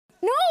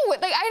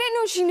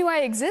know she knew I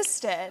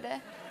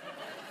existed.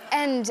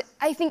 And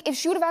I think if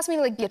she would have asked me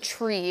to like be a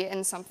tree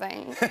in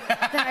something, then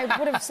I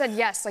would have said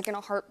yes, like in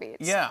a heartbeat.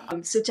 Yeah.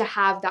 So to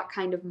have that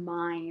kind of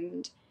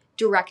mind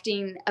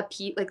directing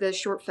like the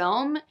short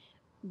film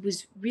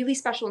was really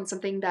special and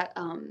something that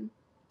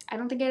I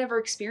don't think I'd ever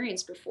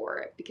experienced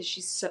before, because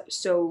she's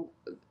so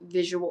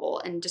visual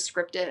and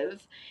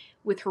descriptive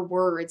with her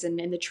words and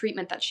the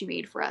treatment that she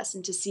made for us,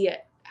 and to see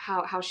it,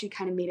 how she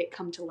kind of made it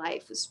come to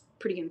life was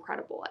pretty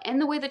incredible. And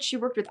the way that she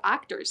worked with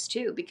actors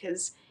too,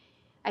 because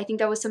I think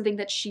that was something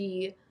that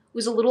she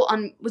was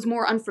was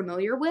more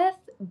unfamiliar with,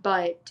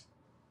 but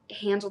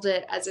handled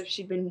it as if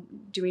she'd been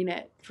doing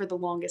it for the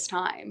longest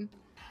time.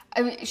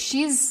 I mean,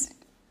 she's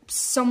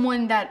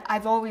someone that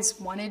I've always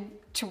wanted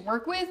to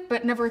work with,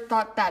 but never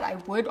thought that I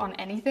would on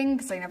anything,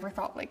 because I never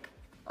thought like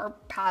our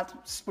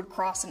paths would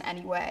cross in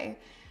any way.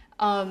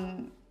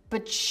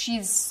 But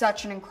she's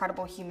such an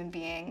incredible human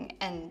being,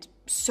 and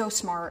so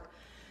smart,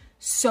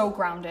 so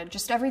grounded,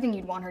 just everything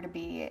you'd want her to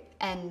be.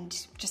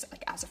 And just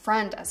like as a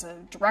friend, as a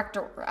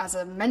director, as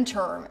a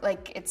mentor,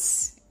 like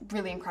it's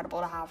really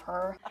incredible to have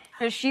her.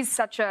 She's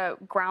such a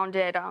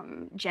grounded,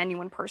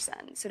 genuine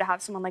person. So to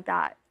have someone like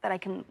that I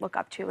can look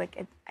up to,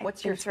 like,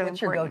 What's your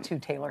go-to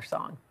Taylor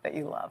song that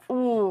you love?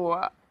 Ooh,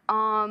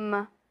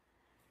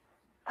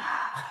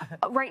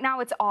 right now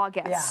it's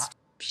August. Yeah.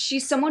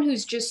 She's someone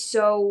who's just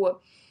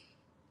so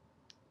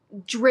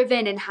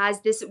driven and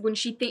has this, when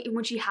she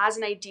has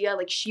an idea,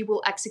 like she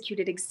will execute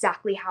it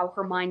exactly how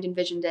her mind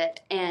envisioned it.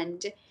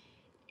 And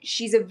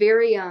she's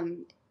very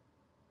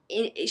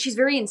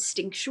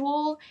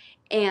instinctual,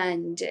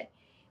 and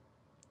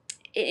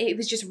it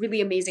was just really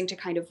amazing to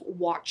kind of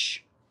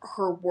watch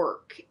her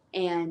work.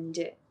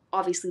 And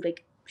obviously,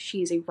 like,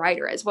 she is a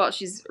writer as well.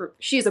 She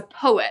is a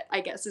poet, I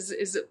guess,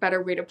 is a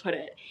better way to put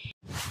it.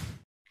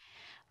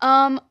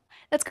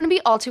 That's gonna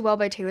be All Too Well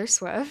by Taylor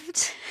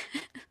Swift.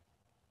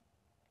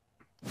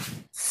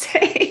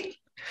 Say.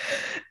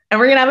 And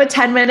we're gonna have a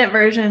 10-minute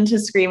version to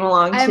scream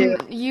along to.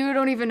 You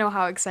don't even know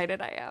how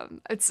excited I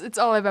am. It's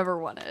all I've ever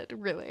wanted,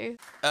 really.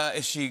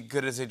 Is she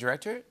good as a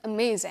director?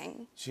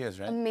 Amazing. She is,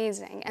 right?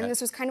 Amazing. And Yeah.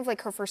 this was kind of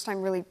like her first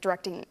time really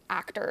directing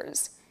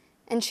actors.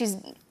 And she's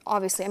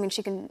obviously, I mean,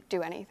 she can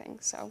do anything,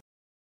 so.